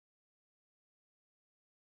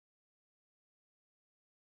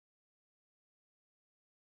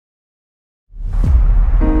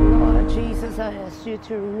I ask you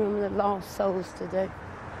to remember the lost souls today.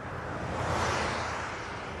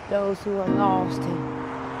 Those who are lost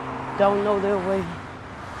and don't know their way,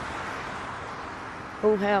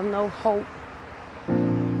 who have no hope.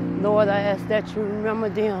 Lord, I ask that you remember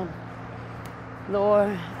them. Lord,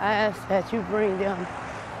 I ask that you bring them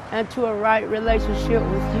into a right relationship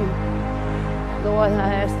with you. Lord,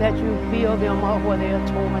 I ask that you build them up where they are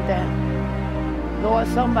torn down. Lord,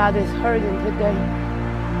 somebody's hurting today,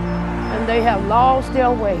 and they have lost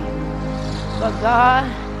their way. But God,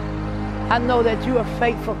 I know that you are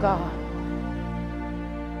faithful, God.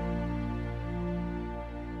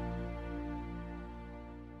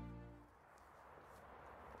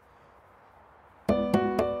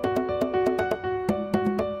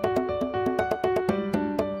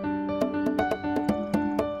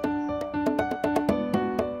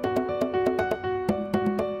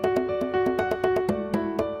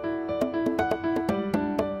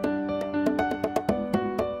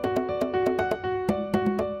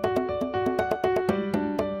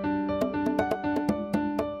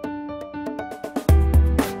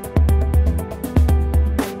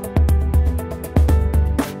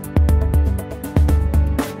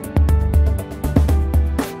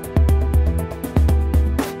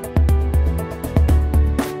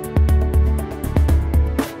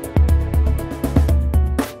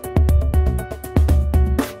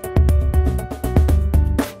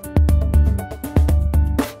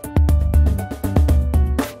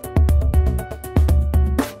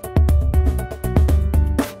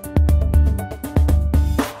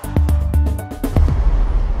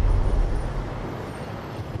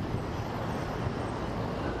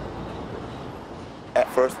 At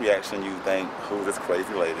first reaction, you think, who's this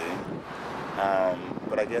crazy lady?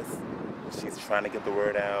 But I guess she's trying to get the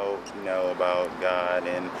word out, you know, about God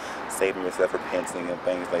and saving yourself, repenting and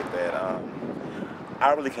things like that.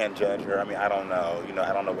 I really can't judge her. I mean, I don't know. You know,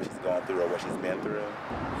 I don't know what she's going through or what she's been through.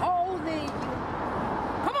 Holy.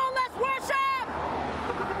 Come on, let's worship!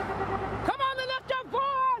 Come on and lift your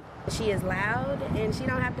voice! She is loud, and she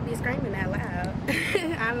don't have to be screaming that loud.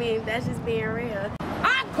 I mean, that's just being real.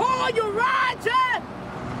 I call you righteous!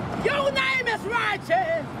 Your name is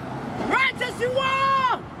righteous! Righteous you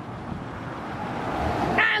are!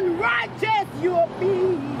 And righteous you'll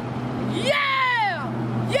be!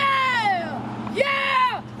 Yeah! Yeah!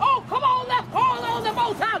 Yeah! Oh, come on, let's call on the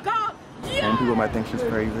Most High God! Yeah! Some people might think she's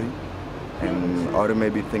crazy, and others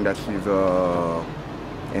maybe think that she's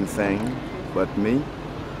insane. But me,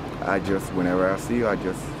 I just, whenever I see her, I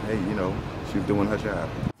just, hey, you know, she's doing her job.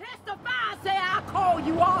 Say I call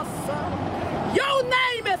you awesome. Your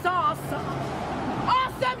name is awesome.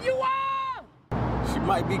 Awesome you are. She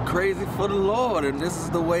might be crazy for the Lord, and this is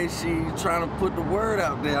the way she's trying to put the word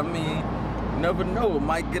out there. I mean, you never know, it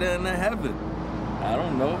might get her into heaven. I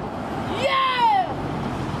don't know. Yeah!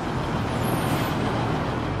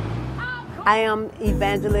 I am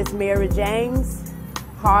Evangelist Mary James,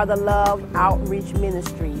 Heart of Love Outreach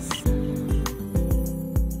Ministries.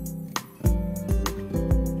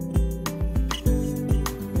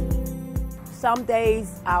 Some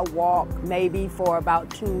days I walk maybe for about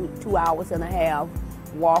two hours and a half,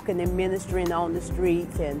 walking and ministering on the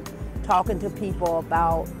streets and talking to people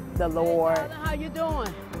about the Lord. Hey, how you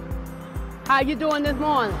doing? How you doing this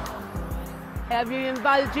morning? Have you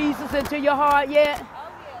invited Jesus into your heart yet?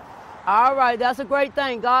 Oh, yes. All right, that's a great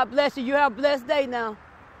thing. God bless you. You have a blessed day now.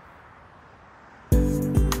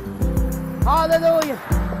 Hallelujah.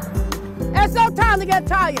 It's no time to get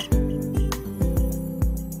tired.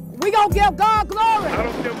 We gonna give God glory. I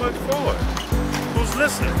don't care much for it. Who's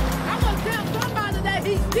listening? I'm gonna tell somebody that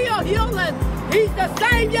he's still healing. He's the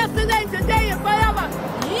same yesterday, today, and forever.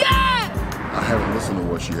 Yeah! I haven't listened to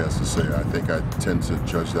what she has to say. I think I tend to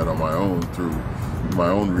judge that on my own through my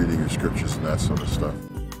own reading of scriptures and that sort of stuff.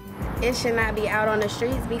 It should not be out on the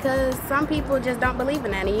streets because some people just don't believe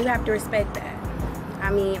in that, and you have to respect that.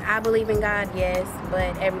 I mean, I believe in God, yes,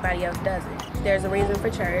 but everybody else doesn't. There's a reason for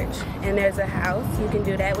church, and there's a house. You can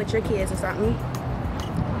do that with your kids or something.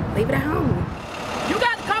 Leave it at home. You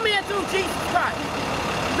got to come in through Jesus Christ,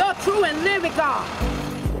 the true and living God.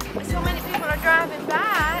 So many people are driving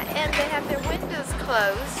by, and they have their windows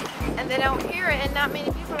closed, and they don't hear it, and not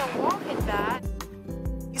many people are walking by.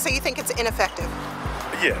 So you think it's ineffective?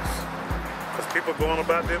 Yes, because people going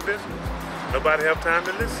about their business. Nobody have time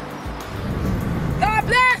to listen. God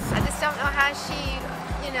bless! I just don't know how she,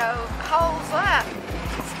 you know, holds up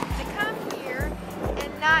to come here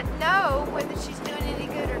and not know whether she's doing any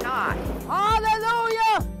good or not.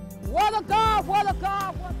 Hallelujah! What a God, what a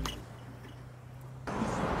God, what a...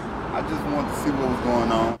 I just wanted to see what was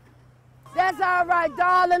going on. That's all right,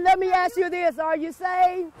 darling. Let me ask you this. Are you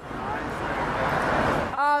saved?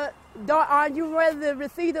 Are you ready to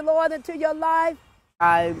receive the Lord into your life?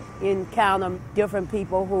 I encounter different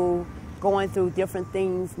people who going through different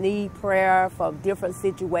things, need prayer for different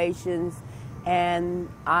situations, and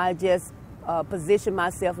I just position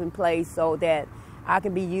myself in place so that I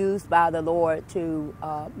can be used by the Lord to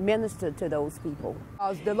minister to those people.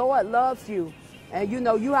 The Lord loves you, and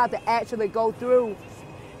you have to actually go through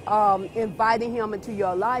inviting Him into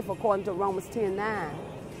your life according to Romans 10:9.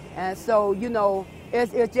 And so,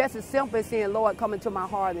 it's just as simple as saying, Lord, come into my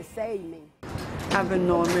heart and save me. I've been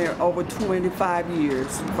knowing Mary over 25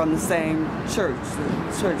 years from the same church.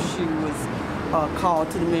 The church she was called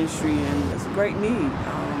to the ministry, and it's a great need.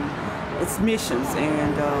 It's missions,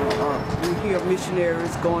 and we hear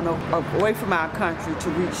missionaries going away from our country to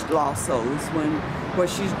reach lost souls, when what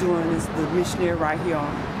she's doing is the missionary right here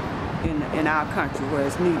in our country where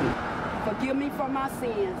it's needed. Forgive me for my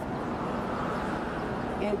sins.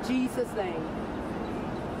 In Jesus' name.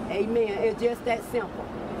 Amen. It's just that simple.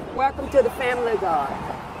 Welcome to the family of God.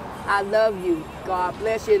 I love you. God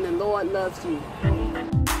bless you, and the Lord loves you.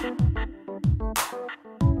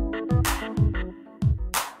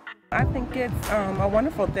 I think it's a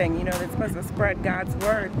wonderful thing, they're supposed to spread God's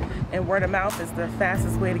word, and word of mouth is the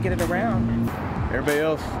fastest way to get it around. Everybody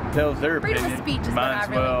else tells their freedom opinion. Of speech is Mine's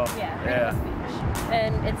what I really, freedom of speech.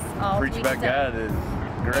 And it's all preach about God is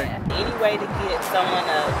great. Yeah. Any way to get someone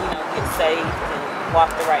to, get saved and walk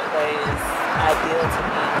the right way is ideal to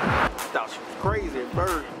me. I thought she was crazy at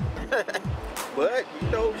first, but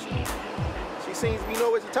she seems to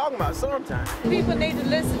know what she's talking about sometimes. People need to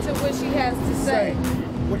listen to what she has to say.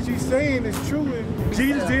 What she's saying is true, and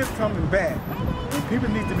Jesus is coming back. And people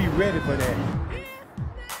need to be ready for that.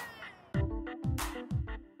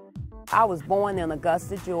 I was born in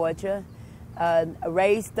Augusta, Georgia,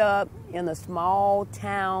 raised up in a small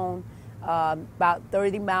town about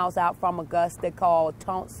 30 miles out from Augusta called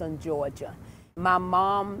Thompson, Georgia. My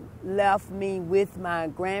mom left me with my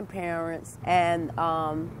grandparents, and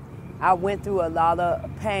I went through a lot of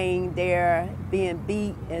pain there, being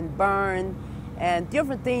beat and burned, and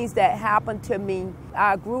different things that happened to me.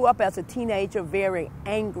 I grew up as a teenager very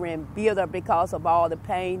angry and bitter because of all the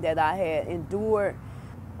pain that I had endured.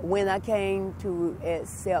 When I came to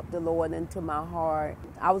accept the Lord into my heart,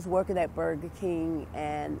 I was working at Burger King,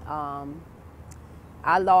 and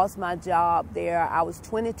I lost my job there. I was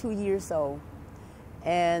 22 years old,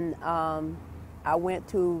 and I went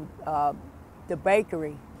to the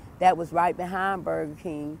bakery that was right behind Burger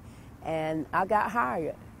King, and I got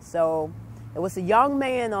hired. So it was a young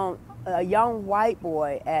man, a young white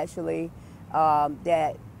boy actually,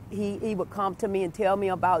 that he would come to me and tell me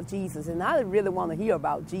about Jesus, and I didn't really want to hear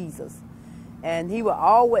about Jesus. And he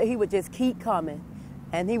would just keep coming,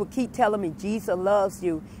 and he would keep telling me, Jesus loves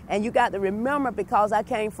you. And you got to remember, because I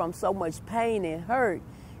came from so much pain and hurt,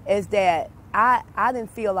 is that I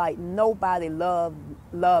didn't feel like nobody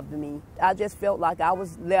loved me. I just felt like I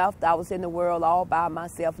was left. I was in the world all by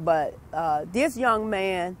myself. But this young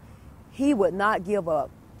man, he would not give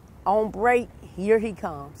up. On break, here he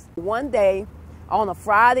comes. One day, on a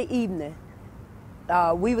Friday evening,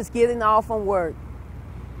 we was getting off from work,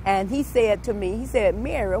 and he said to me,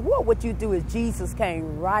 Mary, what would you do if Jesus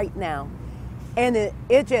came right now? And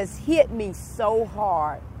it just hit me so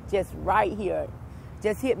hard, just right here,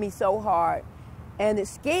 just hit me so hard, and it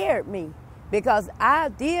scared me, because I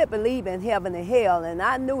did believe in heaven and hell, and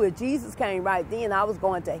I knew if Jesus came right then, I was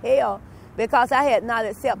going to hell, because I had not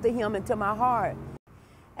accepted him into my heart.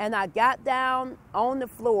 And I got down on the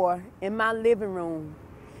floor in my living room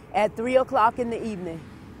at 3 o'clock in the evening,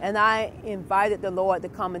 and I invited the Lord to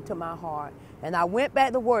come into my heart. And I went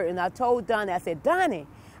back to work, and I told Donnie, I said, Donnie,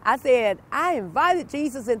 I invited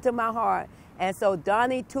Jesus into my heart. And so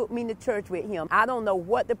Donnie took me to church with him. I don't know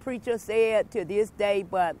what the preacher said to this day,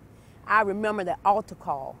 but I remember the altar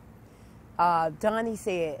call. Donnie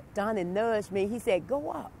nudged me. He said, go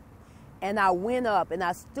up. And I went up, and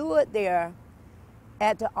I stood there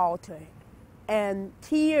at the altar, and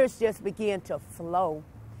tears just began to flow,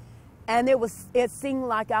 and it seemed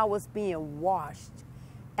like I was being washed,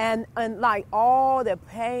 and like all the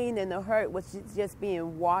pain and the hurt was just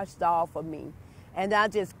being washed off of me, and I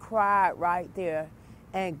just cried right there.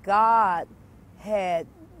 And God had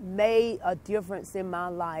made a difference in my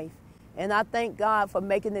life, and I thank God for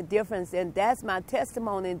making the difference. And that's my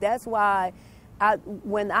testimony, and that's why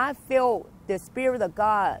when I felt the Spirit of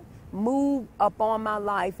God move upon my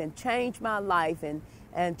life and change my life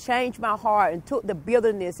and change my heart and took the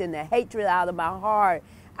bitterness and the hatred out of my heart,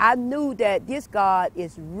 I knew that this God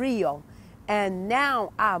is real. And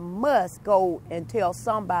now I must go and tell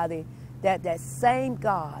somebody that that same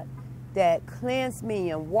God that cleansed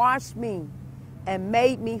me and washed me and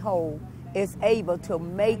made me whole is able to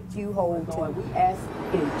make you whole too. Lord, we ask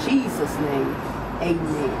in Jesus' name,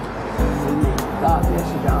 amen. Amen. God bless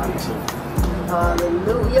you, darling.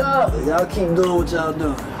 Hallelujah. Y'all keep doing what y'all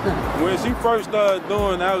doing. When she first started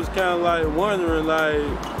doing, I was kind of like wondering, like,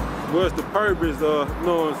 what's the purpose of, you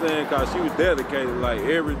know what I'm saying? Because she was dedicated, like,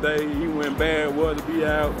 every day, even when bad weather be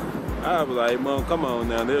out. I was like, Mom, come on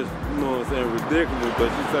now, that's, you know what I'm saying, ridiculous. But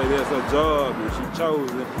she say that's her job, and she chose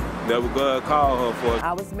it. That what God called her for.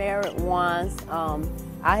 I was married once.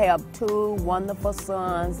 I have 2 wonderful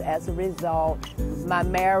sons as a result. My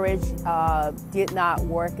marriage did not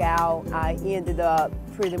work out. I ended up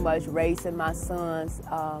pretty much raising my sons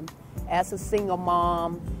as a single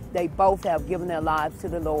mom. They both have given their lives to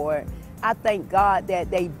the Lord. I thank God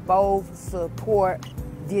that they both support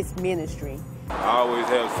this ministry. I always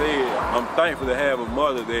have said, I'm thankful to have a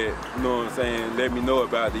mother that, you know what I'm saying, let me know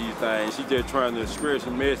about these things. She just trying to stretch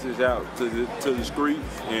a message out to the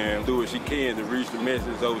streets and do what she can to reach the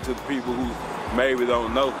message over to the people who maybe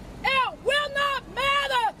don't know. It will not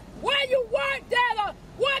matter where you worked at or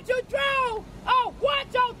what you drove or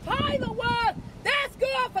what your title was. That's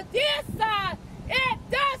good for this side. It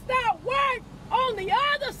does not work on the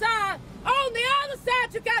other side. On the other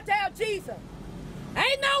side, you got to have Jesus.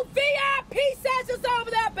 Ain't no VIP sessions over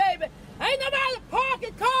there, baby. Ain't nobody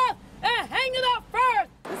parking cars and hanging up first.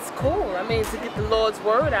 It's cool. I mean, to get the Lord's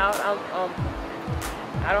word out,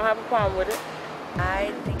 I don't have a problem with it.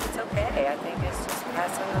 I think it's okay. I think it's just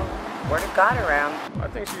passing the word of God around. I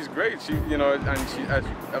think she's great. She, you know, and she, as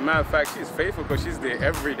a matter of fact, she's faithful because she's there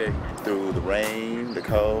every day. Through the rain, the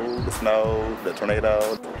cold, the snow, the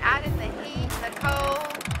tornadoes. Out in the heat, the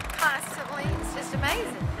cold, constantly. It's just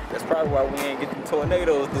amazing. That's probably why we ain't getting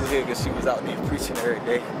tornadoes through here, because she was out there preaching every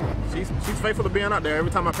day. She's faithful to being out there.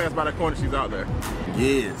 Every time I pass by that corner, she's out there.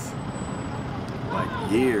 Years.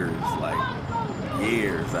 Like years.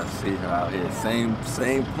 I see her out here.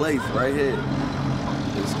 Same place right here.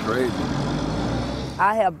 It's crazy.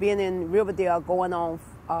 I have been in Riverdale going on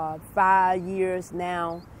 5 years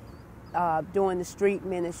now, doing the street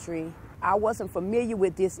ministry. I wasn't familiar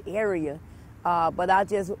with this area. But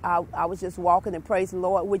I was just walking and praising the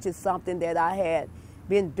Lord, which is something that I had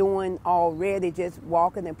been doing already, just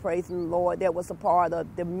walking and praising the Lord. That was a part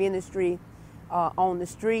of the ministry on the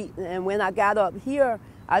street. And when I got up here,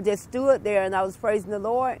 I just stood there and I was praising the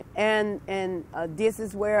Lord. And this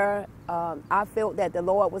is where I felt that the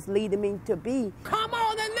Lord was leading me to be. Come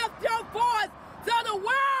on and lift your voice so the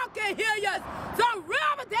world can hear you. So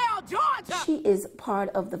Riverdale, Georgia. She is part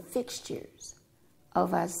of the fixtures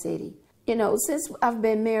of our city. You know, since I've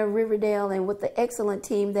been mayor of Riverdale and with the excellent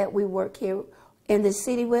team that we work here in the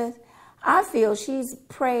city with, I feel she's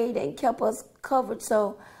prayed and kept us covered.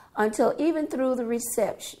 So until even through the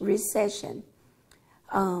recession,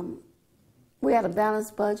 we had a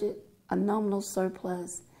balanced budget, a nominal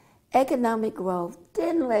surplus, economic growth,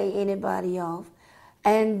 didn't lay anybody off,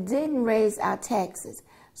 and didn't raise our taxes.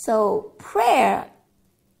 So prayer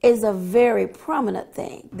is a very prominent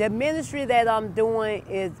thing. The ministry that I'm doing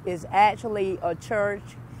is actually a church.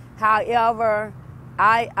 However,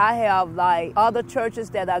 I have like other churches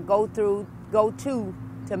that I go to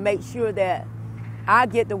make sure that I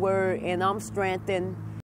get the word and I'm strengthened.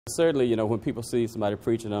 Certainly, you know, when people see somebody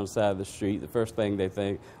preaching on the side of the street, the first thing they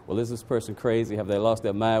think, well, is this person crazy? Have they lost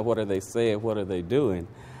their mind? What are they saying? What are they doing?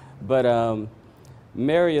 But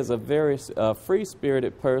Mary is a very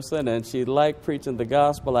free-spirited person, and she liked preaching the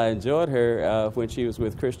gospel. I enjoyed her when she was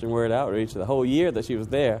with Christian Word Outreach, the whole year that she was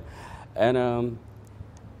there. And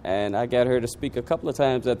I got her to speak a couple of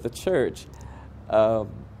times at the church.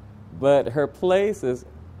 But her place is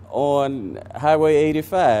on Highway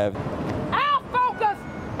 85. Our focus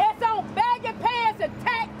is on baggy pants and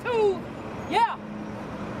tattoos. Yeah.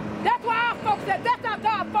 That's why our focus is. That's not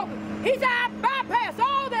God's focus. He said, I bypass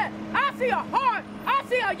all that. I see a heart. I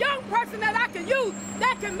see a young person that I can use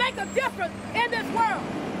that can make a difference in this world.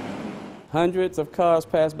 Hundreds of cars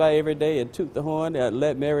pass by every day and toot the horn and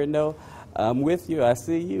let Mary know, I'm with you, I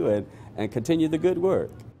see you, and continue the good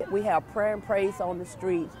work. We have prayer and praise on the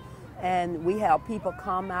streets, and we have people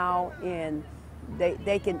come out and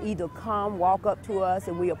they can either come, walk up to us,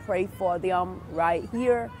 and we'll pray for them right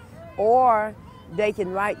here, or they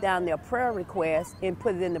can write down their prayer request and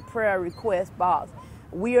put it in the prayer request box.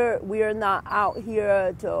 We're not out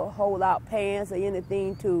here to hold out pants or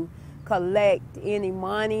anything to collect any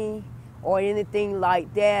money or anything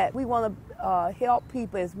like that. We want to help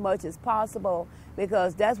people as much as possible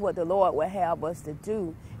because that's what the Lord will have us to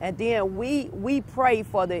do. And then we pray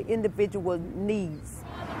for the individual needs.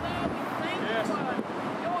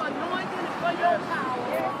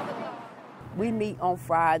 We meet on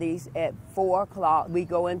Fridays at 4 o'clock. We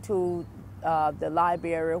go into the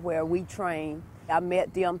library where we train. I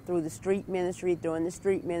met them through the street ministry, during the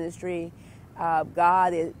street ministry.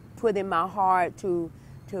 God has put in my heart to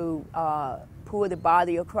pull the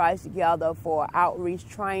body of Christ together for outreach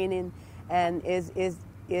training, and is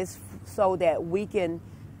so that we can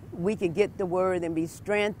get the word and be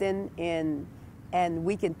strengthened, and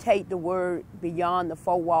we can take the word beyond the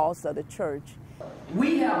four walls of the church.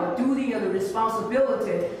 We have a duty and a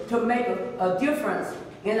responsibility to make a difference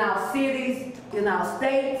in our cities, in our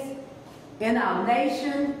states, in our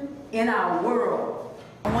nation, in our world.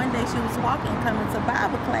 One day she was walking, coming to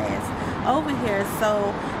Bible class over here,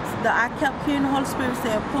 so I kept hearing the Holy Spirit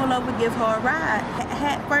say, pull over, give her a ride. I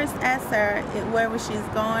had first asked her wherever she's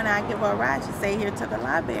going, I give her a ride. She said, here to the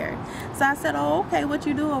library. So I said, oh, okay, what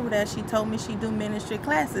you do over there? She told me she do ministry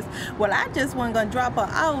classes. Well, I just wasn't going to drop her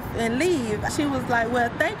off and leave. She was like,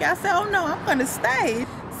 well, thank you. I said, oh, no, I'm going to stay.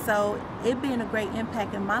 So it being a great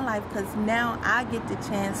impact in my life, because now I get the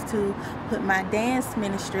chance to put my dance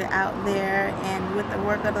ministry out there and with the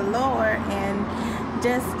work of the Lord, and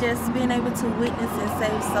just being able to witness and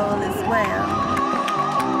save soul as well.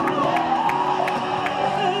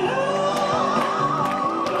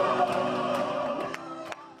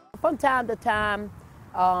 From time to time,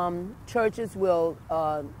 churches will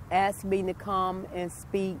ask me to come and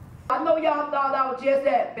speak. I know y'all thought I was just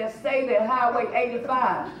at Bethsaida Highway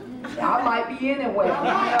 85. I might be anywhere. You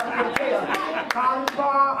never can tell. College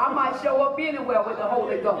Bar, I might show up anywhere with the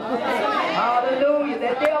Holy Ghost. Hallelujah.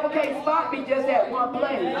 That devil can't spot me just at one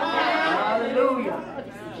place. Hallelujah.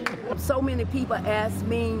 So many people ask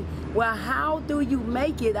me, well, how do you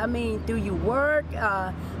make it? I mean, do you work?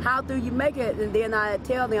 How do you make it? And then I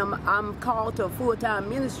tell them I'm called to a full-time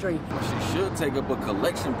ministry. She should take up a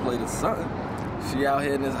collection plate or something. She out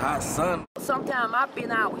here in this hot sun. Sometimes I've been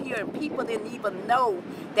out here and people didn't even know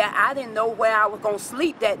that I didn't know where I was going to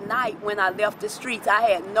sleep that night when I left the streets. I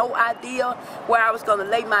had no idea where I was going to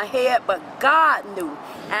lay my head, but God knew.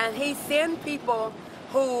 And He sent people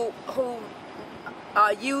who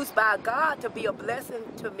are used by God to be a blessing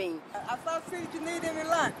to me. I saw you need any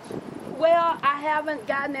lunch. Well, I haven't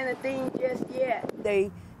gotten anything just yet. They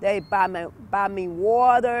buy me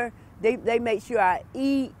water. They make sure I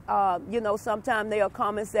eat. You know, sometimes they'll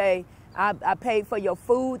come and say, I paid for your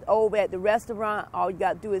food over at the restaurant. All you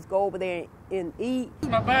got to do is go over there and eat.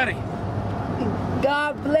 My buddy.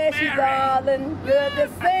 God bless you, darling. Good to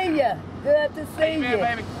see you. Good to see you.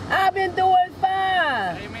 Baby. I've been doing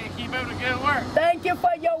fine. Amen. Keep up the good work. Thank you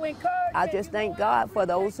for your encouragement. I just thank God for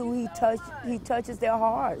those who He touches their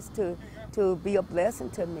hearts to be a blessing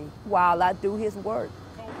to me while I do His work.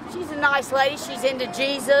 She's a nice lady. She's into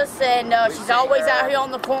Jesus, and she's always out here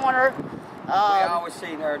on the corner. We always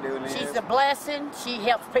seen her doing this. She's a blessing. She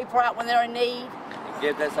helps people out when they're in need.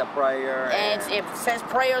 Gives us a prayer. And it says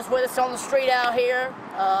prayers with us on the street out here.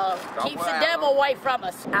 Keeps the devil away from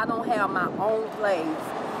us. I don't have my own place,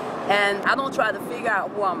 and I don't try to figure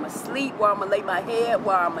out where I'm going to sleep, where I'm going to lay my head,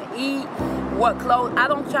 where I'm going to eat, what clothes. I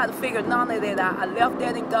don't try to figure none of that out. I left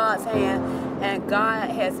that in God's hand, and God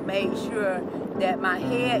has made sure that my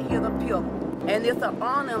head hit a pillow. And it's an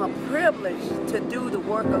honor and a privilege to do the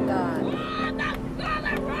work of God. On the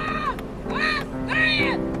solid rock, I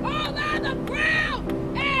stand on the ground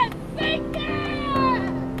and sinking.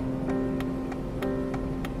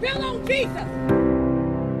 Build on Jesus.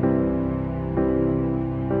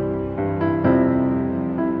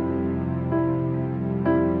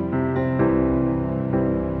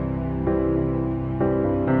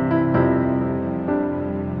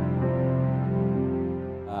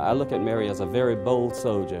 I look at Mary as a very bold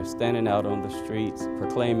soldier, standing out on the streets,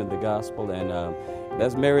 proclaiming the gospel, and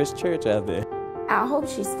that's Mary's church out there. I hope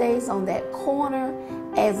she stays on that corner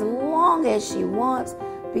as long as she wants,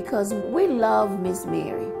 because we love Miss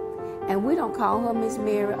Mary. And we don't call her Miss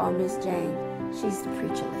Mary or Miss Jane. She's the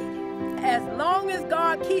preacher lady. As long as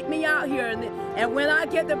God keep me out here, and when I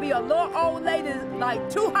get to be a little old lady, like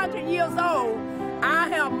 200 years old, I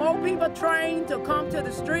have more people trained to come to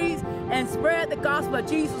the streets and spread the gospel of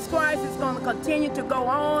Jesus Christ. It's going to continue to go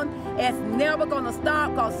on. It's never going to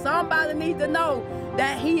stop, because somebody needs to know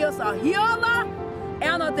that He is a healer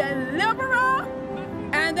and a deliverer,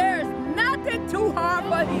 and there is nothing too hard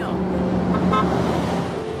for Him.